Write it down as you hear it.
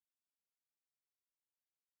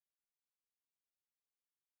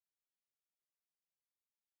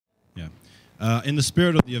In the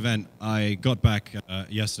spirit of the event, I got back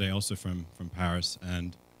yesterday also from Paris,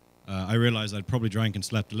 and I realized I'd probably drank and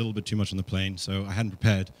slept a little bit too much on the plane, so I hadn't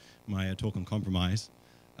prepared my talk on compromise.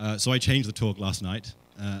 So I changed the talk last night,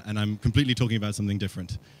 and I'm completely talking about something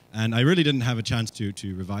different. And I really didn't have a chance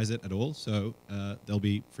to revise it at all, so there'll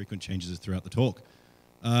be frequent changes throughout the talk.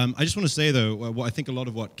 I just want to say, though, I think a lot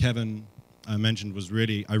of what Kevin mentioned was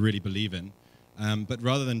I really believe in. But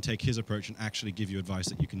rather than take his approach and actually give you advice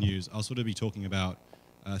that you can use, I'll sort of be talking about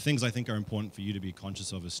things I think are important for you to be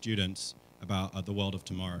conscious of as students about the world of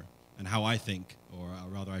tomorrow and how I think, or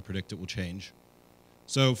rather I predict it will change.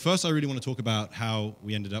 So first I really want to talk about how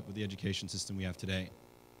we ended up with the education system we have today.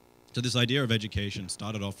 So this idea of education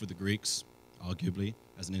started off with the Greeks, arguably,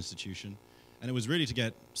 as an institution, and it was really to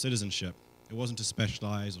get citizenship. It wasn't to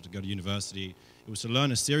specialize or to go to university. It was to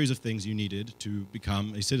learn a series of things you needed to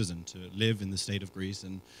become a citizen, to live in the state of Greece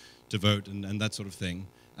and to vote and that sort of thing.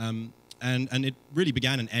 And it really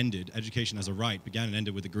began and ended, education as a right, began and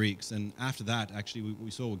ended with the Greeks. And after that, actually,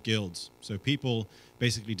 we saw guilds. So people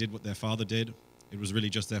basically did what their father did. It was really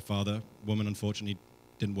just their father. Women, unfortunately,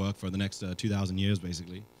 didn't work for the next 2,000 years,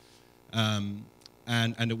 basically. And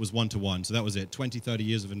it was one-to-one. So that was it. 20, 30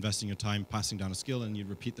 years of investing your time, passing down a skill, and you'd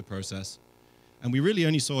repeat the process. And we really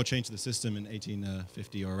only saw a change to the system in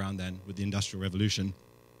 1850 or around then with the Industrial Revolution.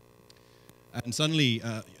 And suddenly,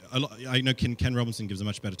 I know Ken Robinson gives a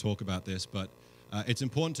much better talk about this, but it's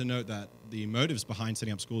important to note that the motives behind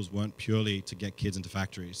setting up schools weren't purely to get kids into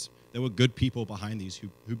factories. There were good people behind these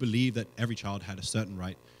who believed that every child had a certain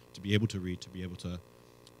right to be able to read, to be able to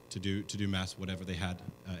do maths, whatever they had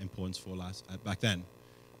importance for back then.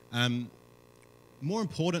 More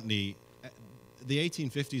importantly, the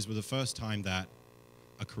 1850s were the first time that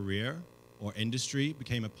a career or industry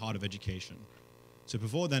became a part of education. So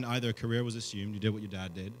before then, either a career was assumed, you did what your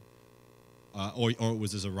dad did, or it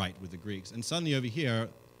was as a right with the Greeks. And suddenly over here,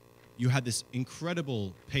 you had this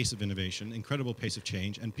incredible pace of innovation, incredible pace of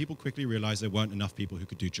change, and people quickly realized there weren't enough people who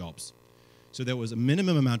could do jobs. So there was a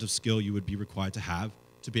minimum amount of skill you would be required to have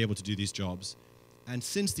to be able to do these jobs. And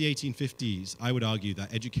since the 1850s, I would argue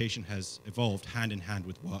that education has evolved hand in hand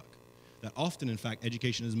with work. That often, in fact,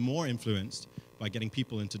 education is more influenced by getting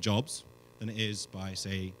people into jobs than it is by,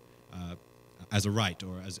 say, as a right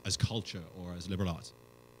or as culture or as liberal arts.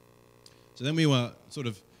 So then we were sort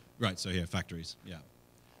of, right, so here, factories, yeah.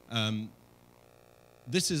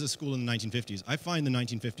 This is a school in the 1950s. I find the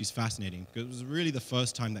 1950s fascinating because it was really the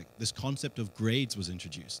first time that this concept of grades was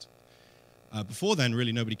introduced. Before then,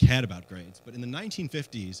 really nobody cared about grades. But in the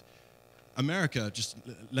 1950s, America just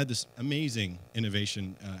led this amazing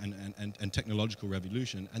innovation and technological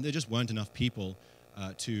revolution, and there just weren't enough people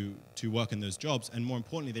to work in those jobs, and more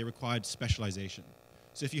importantly, they required specialization.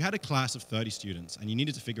 So if you had a class of 30 students and you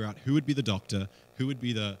needed to figure out who would be the doctor, who would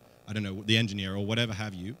be the, I don't know, the engineer or whatever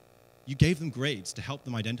have you, you gave them grades to help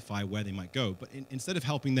them identify where they might go. But instead of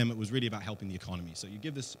helping them, it was really about helping the economy. So you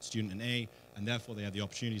give this student an A, and therefore they have the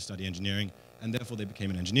opportunity to study engineering, and therefore they became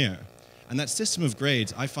an engineer. And that system of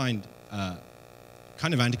grades, I find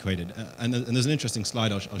kind of antiquated. And there's an interesting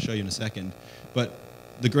slide I'll show you in a second.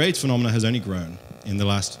 But the grades phenomena has only grown in the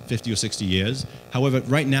last 50 or 60 years. However,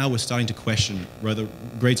 right now we're starting to question whether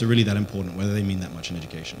grades are really that important, whether they mean that much in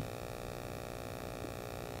education.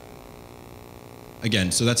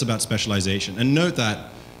 Again, so that's about specialization. And note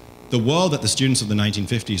that the world that the students of the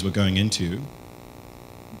 1950s were going into,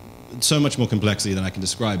 so much more complexity than I can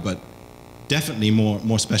describe, but definitely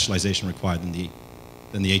more specialization required than the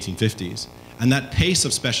 1850s. And that pace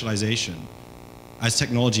of specialization, as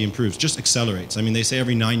technology improves, just accelerates. I mean, they say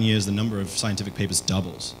every 9 years the number of scientific papers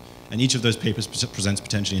doubles. And each of those papers presents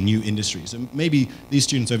potentially a new industry. So maybe these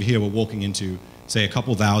students over here were walking into, say, a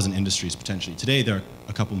couple thousand industries potentially. Today, there are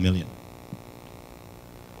a couple million.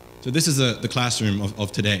 So this is the classroom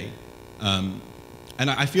of today. And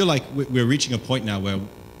I feel like we're reaching a point now where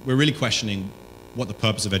we're really questioning what the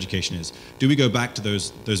purpose of education is. Do we go back to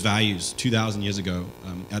those values 2,000 years ago,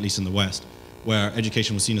 at least in the West, where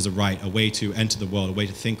education was seen as a right, a way to enter the world, a way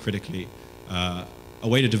to think critically, a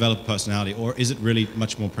way to develop a personality, or is it really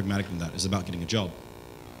much more pragmatic than that? It's about getting a job.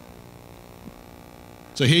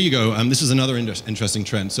 So here you go. This is another interesting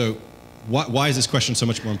trend. So why is this question so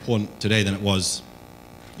much more important today than it was,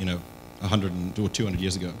 100 or 200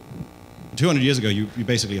 years ago? 200 years ago, you're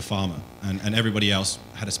basically a farmer, and everybody else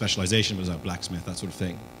had a specialization, was a blacksmith, that sort of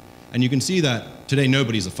thing. And you can see that today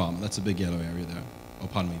nobody's a farmer. That's a big yellow area there. Oh,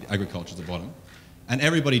 pardon me, agriculture is the bottom. And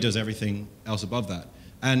everybody does everything else above that.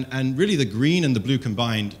 And really the green and the blue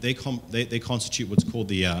combined, they constitute what's called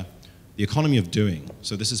the economy of doing.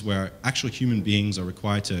 So this is where actual human beings are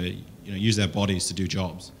required to use their bodies to do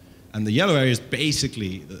jobs. And the yellow area is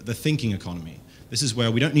basically the thinking economy. This is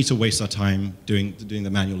where we don't need to waste our time doing the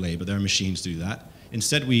manual labor. There are machines to do that.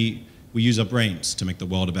 Instead, we use our brains to make the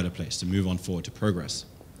world a better place, to move on forward, to progress.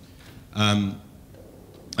 And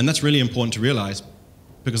that's really important to realize,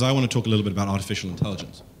 because I want to talk a little bit about artificial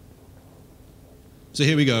intelligence. So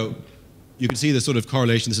here we go. You can see the sort of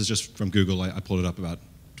correlation. This is just from Google. I pulled it up about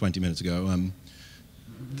 20 minutes ago.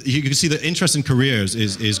 You can see the interest in careers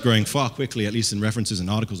is growing far quickly, at least in references and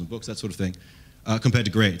articles and books, that sort of thing, compared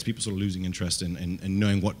to grades. People sort of losing interest in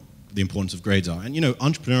knowing what the importance of grades are. And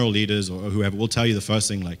entrepreneurial leaders or whoever will tell you the first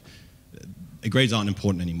thing, like, grades aren't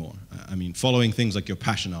important anymore. I mean, following things like your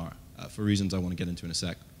passion are, for reasons I want to get into in a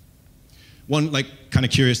sec. One kind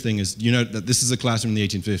of curious thing is, that this is a classroom in the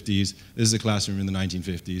 1850s, this is a classroom in the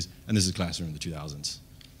 1950s, and this is a classroom in the 2000s.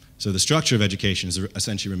 So the structure of education has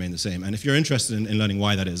essentially remained the same. And if you're interested in learning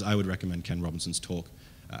why that is, I would recommend Ken Robinson's talk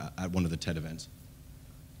at one of the TED events.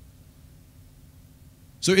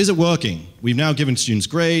 So is it working? We've now given students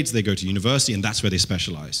grades, they go to university, and that's where they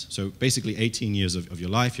specialize. So basically 18 years of your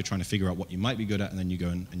life, you're trying to figure out what you might be good at, and then you go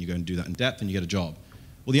and do that in depth, and you get a job.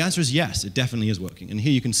 Well, the answer is yes, it definitely is working. And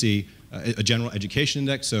here you can see a general education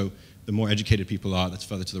index, so the more educated people are, that's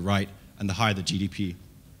further to the right, and the higher the GDP.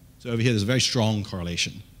 So over here, there's a very strong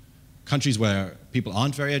correlation. Countries where people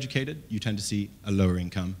aren't very educated, you tend to see a lower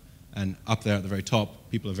income. And up there at the very top,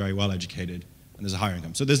 people are very well educated, and there's a higher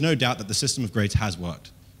income. So there's no doubt that the system of grades has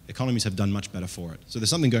worked. Economies have done much better for it. So there's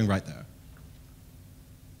something going right there.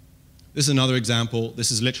 This is another example.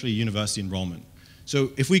 This is literally university enrollment.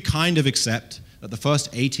 So if we kind of accept that the first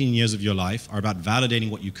 18 years of your life are about validating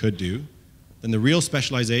what you could do, then the real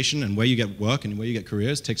specialization and where you get work and where you get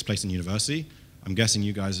careers takes place in university. I'm guessing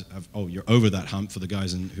you guys you're over that hump for the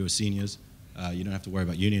guys who are seniors. You don't have to worry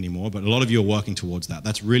about uni anymore, but a lot of you are working towards that.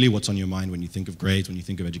 That's really what's on your mind when you think of grades, when you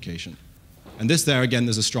think of education. And this there, again,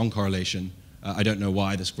 there's a strong correlation. I don't know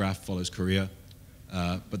why this graph follows career,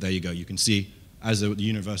 but there you go. You can see as the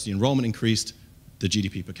university enrollment increased, the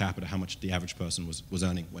GDP per capita, how much the average person was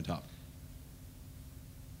earning, went up.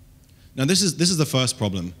 Now this is the first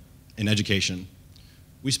problem in education.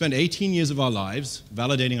 We spend 18 years of our lives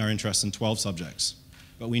validating our interests in 12 subjects,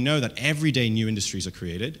 but we know that every day new industries are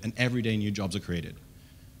created and every day new jobs are created.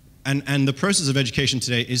 And the process of education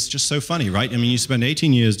today is just so funny, right? I mean, you spend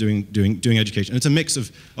 18 years doing education, and it's a mix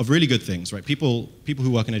of really good things, right? People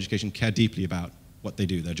who work in education care deeply about what they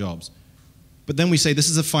do, their jobs. But then we say this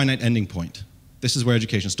is a finite ending point. This is where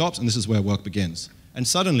education stops, and this is where work begins. And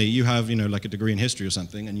suddenly you have, like a degree in history or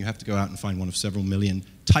something, and you have to go out and find one of several million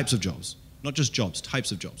types of jobs. Not just jobs,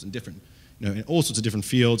 types of jobs in different, in all sorts of different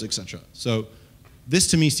fields, etc. So this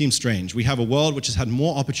to me seems strange. We have a world which has had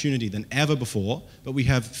more opportunity than ever before, but we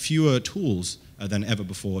have fewer tools than ever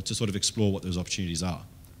before to sort of explore what those opportunities are.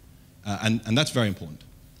 And that's very important.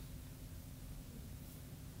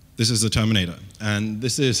 This is the Terminator, and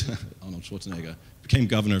this is Arnold Schwarzenegger. Became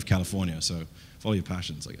governor of California, so follow your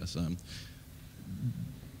passions, I guess.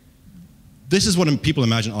 This is what people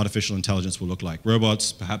imagine artificial intelligence will look like.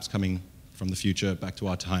 Robots, perhaps coming from the future back to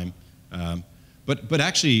our time. But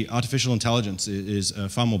actually, artificial intelligence is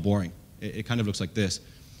far more boring. It kind of looks like this.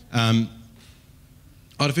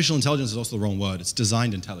 Artificial intelligence is also the wrong word. It's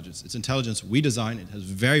designed intelligence. It's intelligence we design. It has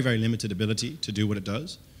very, very limited ability to do what it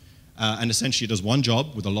does. And essentially, it does one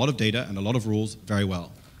job with a lot of data and a lot of rules very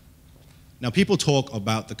well. Now, people talk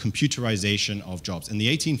about the computerization of jobs. In the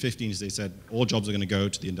 1850s, they said all jobs are going to go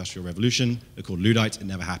to the Industrial Revolution. They're called Luddites. It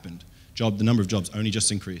never happened. The number of jobs only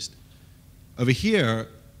just increased. Over here,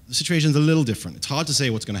 the situation is a little different. It's hard to say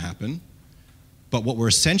what's going to happen. But what we're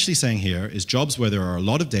essentially saying here is jobs where there are a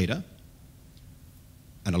lot of data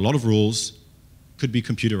and a lot of rules could be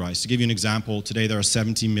computerized. To give you an example, today there are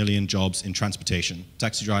 70 million jobs in transportation.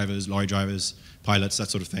 Taxi drivers, lorry drivers, pilots, that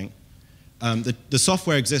sort of thing. The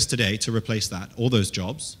software exists today to replace that, all those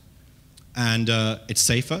jobs. And it's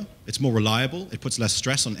safer, it's more reliable, it puts less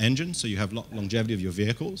stress on engines, so you have longevity of your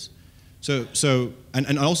vehicles.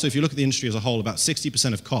 And also, if you look at the industry as a whole, about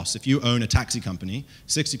 60% of costs, if you own a taxi company,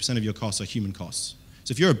 60% of your costs are human costs.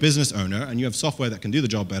 So if you're a business owner and you have software that can do the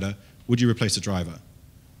job better, would you replace a driver?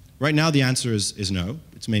 Right now, the answer is no.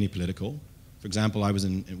 It's mainly political. For example,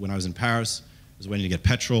 when I was in Paris, I was waiting to get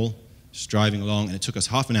petrol, just driving along, and it took us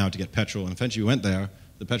half an hour to get petrol. And eventually we went there,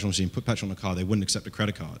 the petrol machine put petrol in the car, they wouldn't accept a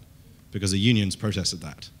credit card because the unions protested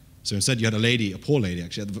that. So instead you had a poor lady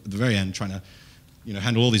actually, at the very end trying to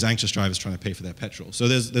handle all these anxious drivers trying to pay for their petrol. So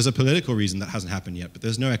there's a political reason that hasn't happened yet, but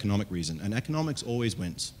there's no economic reason, and economics always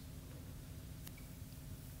wins.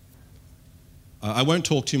 I won't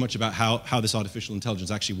talk too much about how this artificial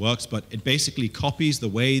intelligence actually works, but it basically copies the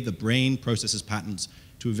way the brain processes patterns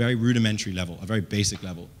to a very rudimentary level, a very basic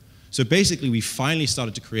level. So basically, we finally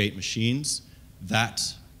started to create machines that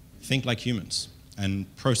think like humans and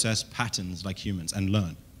process patterns like humans and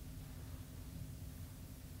learn.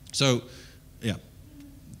 So, yeah,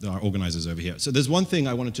 there are organizers over here. So there's one thing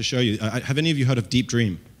I wanted to show you. Have any of you heard of Deep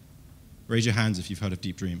Dream? Raise your hands if you've heard of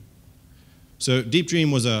Deep Dream. So Deep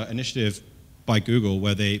Dream was an initiative by Google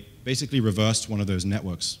where they basically reversed one of those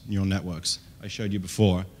networks, neural networks I showed you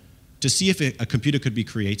before, to see if a computer could be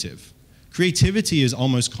creative. Creativity is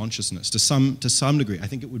almost consciousness to some degree. I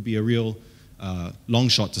think it would be a real long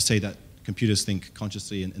shot to say that computers think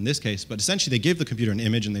consciously in this case, but essentially they give the computer an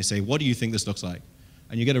image and they say, what do you think this looks like?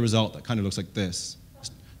 And you get a result that kind of looks like this.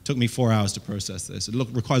 It took me 4 hours to process this. It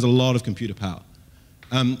requires a lot of computer power.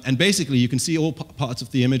 And basically, you can see all parts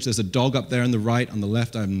of the image. There's a dog up there on the right. On the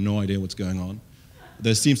left, I have no idea what's going on.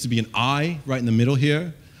 There seems to be an eye right in the middle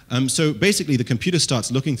here. So basically, the computer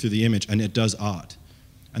starts looking through the image, and it does art.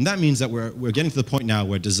 And that means that we're getting to the point now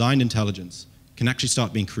where designed intelligence can actually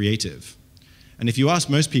start being creative. And if you ask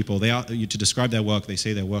most people to describe their work, they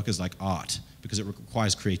say their work is like art, because it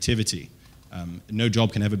requires creativity. No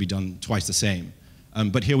job can ever be done twice the same.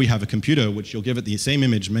 But here we have a computer which you'll give it the same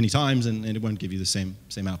image many times and it won't give you the same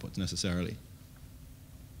outputs necessarily.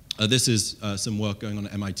 This is some work going on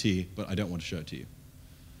at MIT, but I don't want to show it to you.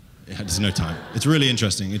 There's no time. It's really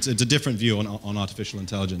interesting. It's a different view on artificial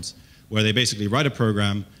intelligence, where they basically write a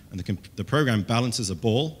program and the program balances a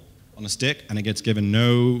ball on a stick and it gets given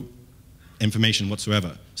no information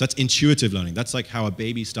whatsoever. So that's intuitive learning. That's like how a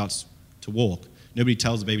baby starts to walk. Nobody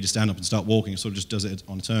tells the baby to stand up and start walking. It sort of just does it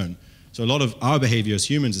on its own. So a lot of our behavior as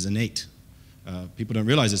humans is innate. People don't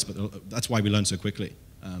realize this, but that's why we learn so quickly.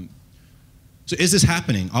 So is this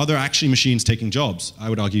happening? Are there actually machines taking jobs? I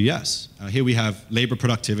would argue yes. Here we have labor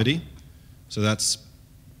productivity. So that's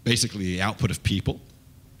basically the output of people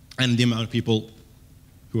and the amount of people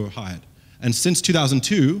who are hired. And since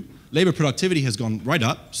 2002, labor productivity has gone right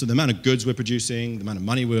up. So the amount of goods we're producing, the amount of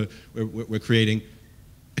money we're creating,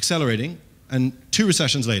 accelerating. And 2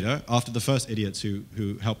 recessions later, after the first idiots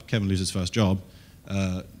who helped Kevin lose his first job,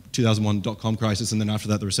 2001 dot-com crisis, and then after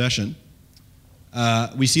that the recession,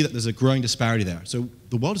 we see that there's a growing disparity there. So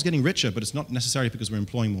the world is getting richer, but it's not necessarily because we're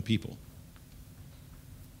employing more people.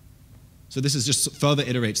 So this is just further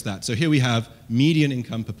iterates that. So here we have median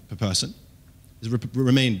income per person. It's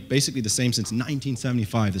remained basically the same since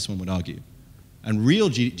 1975, this one would argue. And real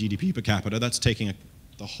GDP per capita, that's taking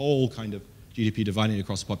the whole kind of GDP dividing it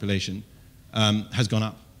across the population, has gone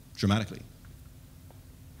up dramatically.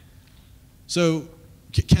 So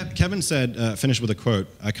Kevin said, finished with a quote.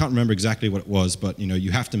 I can't remember exactly what it was, but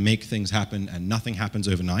you have to make things happen and nothing happens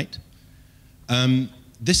overnight.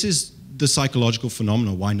 This is the psychological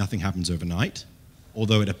phenomenon why nothing happens overnight,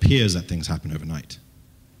 although it appears that things happen overnight.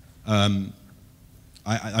 I'm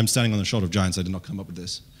standing on the shoulder of giants. I did not come up with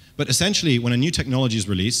this. But essentially, when a new technology is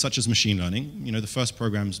released, such as machine learning, the first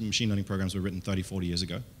machine learning programs were written 30, 40 years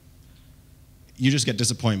ago, you just get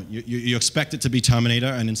disappointment. You expect it to be Terminator,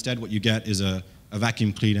 and instead what you get is a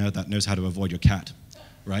vacuum cleaner that knows how to avoid your cat,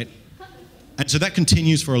 right? And so that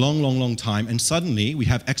continues for a long, long, long time, and suddenly we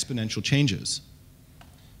have exponential changes.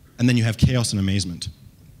 And then you have chaos and amazement.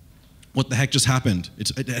 What the heck just happened?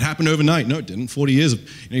 It happened overnight. No, it didn't. 40 years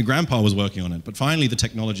your grandpa was working on it, but finally the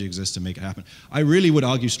technology exists to make it happen. I really would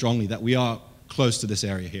argue strongly that we are close to this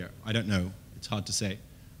area here. I don't know. It's hard to say.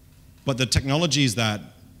 But the technologies that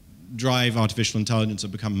drive artificial intelligence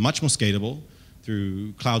have become much more scalable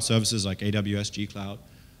through cloud services like AWS, G-Cloud,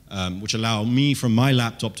 which allow me from my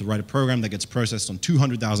laptop to write a program that gets processed on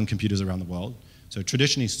 200,000 computers around the world. So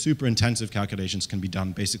traditionally, super intensive calculations can be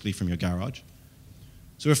done basically from your garage.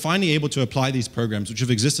 So we're finally able to apply these programs, which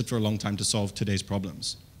have existed for a long time, to solve today's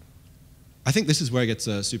problems. I think this is where it gets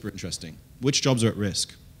super interesting. Which jobs are at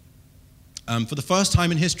risk? For the first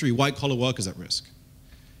time in history, white-collar work is at risk.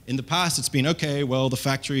 In the past, it's been, okay, well, the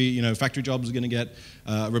factory jobs are going to get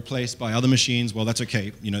replaced by other machines. Well, that's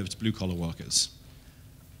okay. It's blue-collar workers.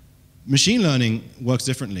 Machine learning works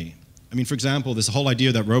differently. I mean, for example, this whole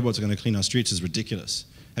idea that robots are going to clean our streets is ridiculous.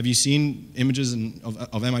 Have you seen images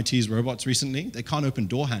of MIT's robots recently? They can't open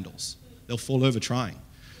door handles. They'll fall over trying.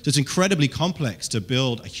 So it's incredibly complex to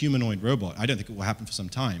build a humanoid robot. I don't think it will happen for some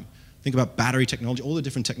time. Think about battery technology, all the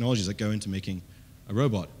different technologies that go into making a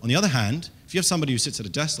robot. On the other hand, if you have somebody who sits at a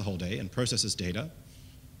desk the whole day and processes data,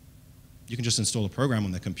 you can just install a program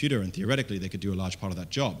on their computer and theoretically they could do a large part of that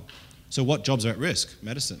job. So what jobs are at risk?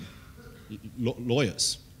 Medicine,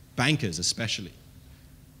 lawyers, bankers especially.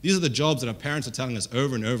 These are the jobs that our parents are telling us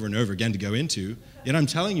over and over and over again to go into. Yet I'm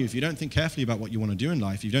telling you, if you don't think carefully about what you want to do in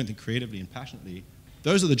life, if you don't think creatively and passionately,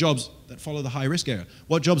 those are the jobs that follow the high risk area.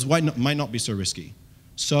 What jobs might not be so risky?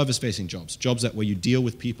 service-facing jobs, jobs where you deal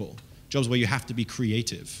with people, jobs where you have to be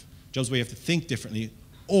creative, jobs where you have to think differently,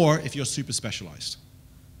 or if you're super specialized.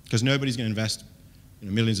 Because nobody's going to invest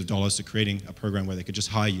millions of dollars to creating a program where they could just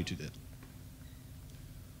hire you to do it.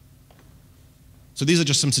 So these are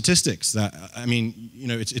just some statistics that, I mean,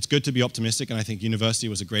 it's good to be optimistic, and I think university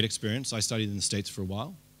was a great experience. I studied in the States for a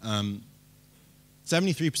while.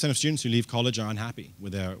 73% of students who leave college are unhappy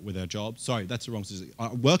with their jobs. Sorry, that's the wrong statistic.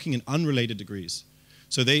 Are working in unrelated degrees.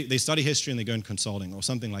 So they study history and they go in consulting or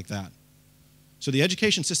something like that. So the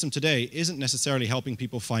education system today isn't necessarily helping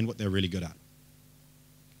people find what they're really good at.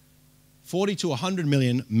 40 to 100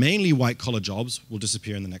 million mainly white-collar jobs will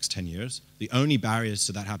disappear in the next 10 years. The only barriers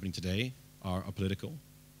to that happening today are political.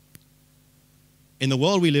 In the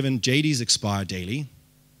world we live in, JDs expire daily.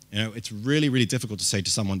 It's really, really difficult to say to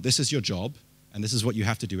someone, this is your job, and this is what you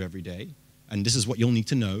have to do every day, and this is what you'll need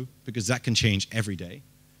to know, because that can change every day.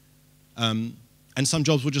 And some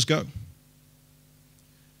jobs will just go.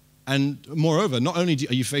 And moreover, not only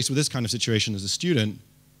are you faced with this kind of situation as a student,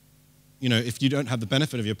 if you don't have the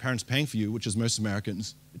benefit of your parents paying for you, which is most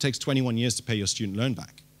Americans, it takes 21 years to pay your student loan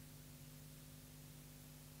back.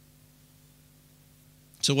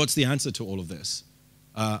 So what's the answer to all of this?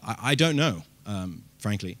 I don't know,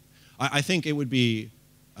 frankly. I think it would be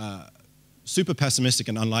super pessimistic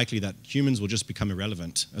and unlikely that humans will just become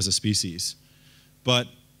irrelevant as a species.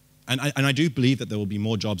 And I do believe that there will be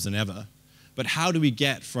more jobs than ever. But how do we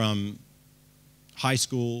get from high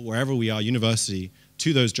school, wherever we are, university,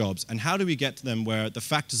 to those jobs? And how do we get to them where the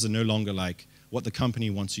factors are no longer like what the company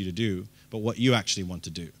wants you to do, but what you actually want to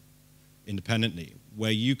do independently,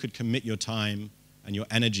 where you could commit your time and your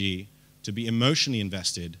energy to be emotionally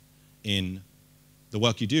invested in the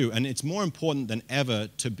work you do. And it's more important than ever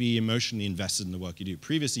to be emotionally invested in the work you do.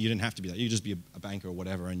 Previously, you didn't have to be that. You could just be a banker or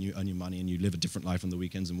whatever, and you earn your money, and you live a different life on the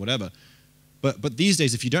weekends and whatever. But these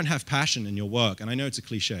days, if you don't have passion in your work, and I know it's a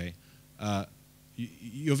cliche,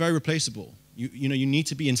 you're very replaceable. You need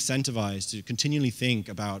to be incentivized to continually think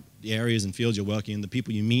about the areas and fields you're working in, the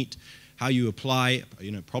people you meet, how you apply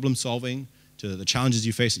problem solving to the challenges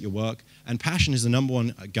you face at your work. And passion is the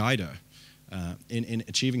 #1 guider in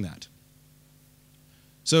achieving that.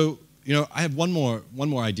 So, I have one more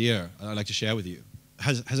idea I'd like to share with you.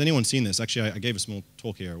 Has anyone seen this? Actually, I gave a small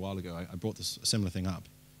talk here a while ago. I brought a similar thing up.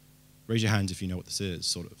 Raise your hands if you know what this is,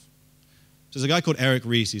 sort of. So there's a guy called Eric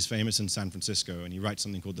Ries. He's famous in San Francisco, and he writes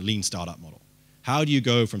something called the lean startup model. How do you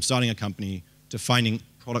go from starting a company to finding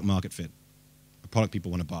product market fit, a product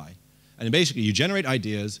people want to buy? And basically, you generate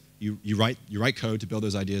ideas, you write code to build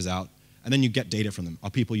those ideas out, and then you get data from them. Are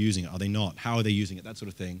people using it? Are they not? How are they using it? That sort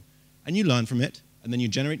of thing. And you learn from it, and then you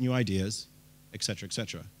generate new ideas, et cetera, et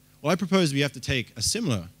cetera. Well, I propose we have to take a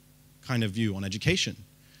similar kind of view on education.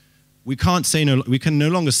 We can no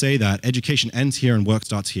longer say that education ends here and work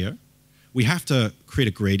starts here. We have to create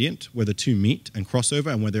a gradient where the two meet and cross over,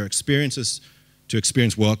 and where there are experiences to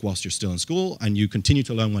experience work whilst you're still in school, and you continue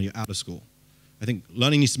to learn when you're out of school. I think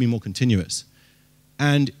learning needs to be more continuous.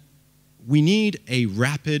 And we need a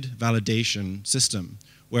rapid validation system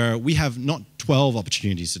where we have not 12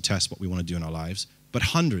 opportunities to test what we want to do in our lives, but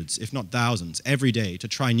hundreds, if not thousands, every day to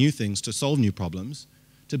try new things, to solve new problems,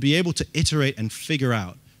 to be able to iterate and figure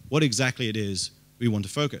out what exactly it is we want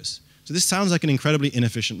to focus. So this sounds like an incredibly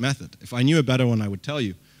inefficient method. If I knew a better one, I would tell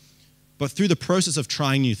you. But through the process of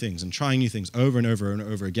trying new things and trying new things over and over and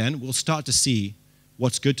over again, we'll start to see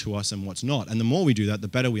what's good to us and what's not. And the more we do that, the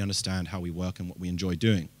better we understand how we work and what we enjoy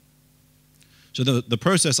doing. So the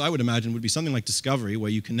process, I would imagine, would be something like discovery, where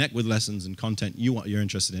you connect with lessons and content you're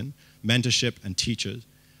interested in, mentorship and teachers.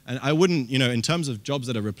 And I wouldn't, in terms of jobs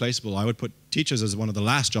that are replaceable, I would put teachers as one of the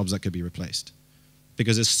last jobs that could be replaced.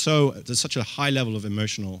 Because there's such a high level of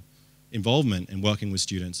emotional involvement in working with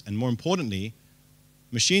students. And more importantly,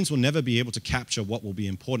 machines will never be able to capture what will be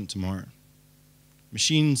important tomorrow.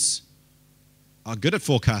 Machines are good at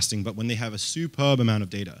forecasting, but when they have a superb amount of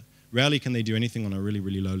data, rarely can they do anything on a really,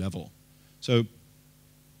 really low level. So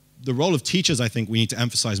the role of teachers, I think, we need to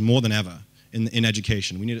emphasize more than ever in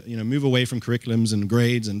education. We need to move away from curriculums and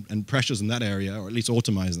grades and pressures in that area, or at least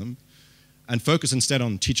automate them, and focus instead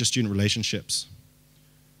on teacher-student relationships.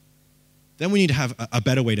 Then we need to have a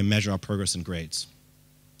better way to measure our progress in grades.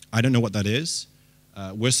 I don't know what that is.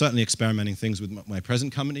 We're certainly experimenting things with my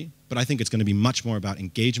present company, but I think it's going to be much more about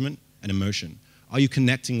engagement and emotion. Are you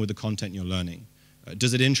connecting with the content you're learning?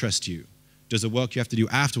 Does it interest you? Does the work you have to do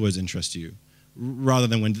afterwards interest you? Rather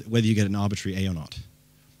than whether you get an arbitrary A or not.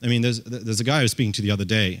 I mean, there's a guy I was speaking to the other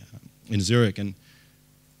day in Zurich, and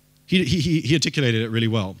he articulated it really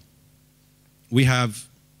well. We have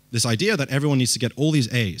this idea that everyone needs to get all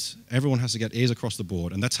these A's. Everyone has to get A's across the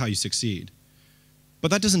board, and that's how you succeed.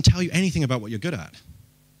 But that doesn't tell you anything about what you're good at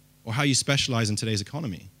or how you specialize in today's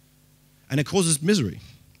economy. And it causes misery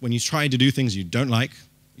when you try to do things you don't like,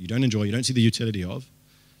 you don't enjoy, you don't see the utility of.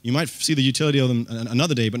 You might see the utility of them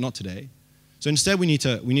another day, but not today. So instead, we need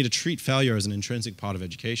to treat failure as an intrinsic part of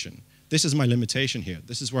education. This is my limitation here.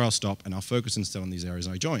 This is where I'll stop, and I'll focus instead on these areas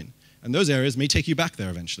I join. And those areas may take you back there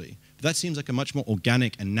eventually. But that seems like a much more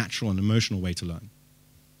organic and natural and emotional way to learn.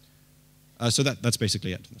 So that's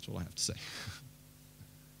basically it. That's all I have to say.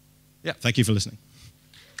 Yeah, thank you for listening.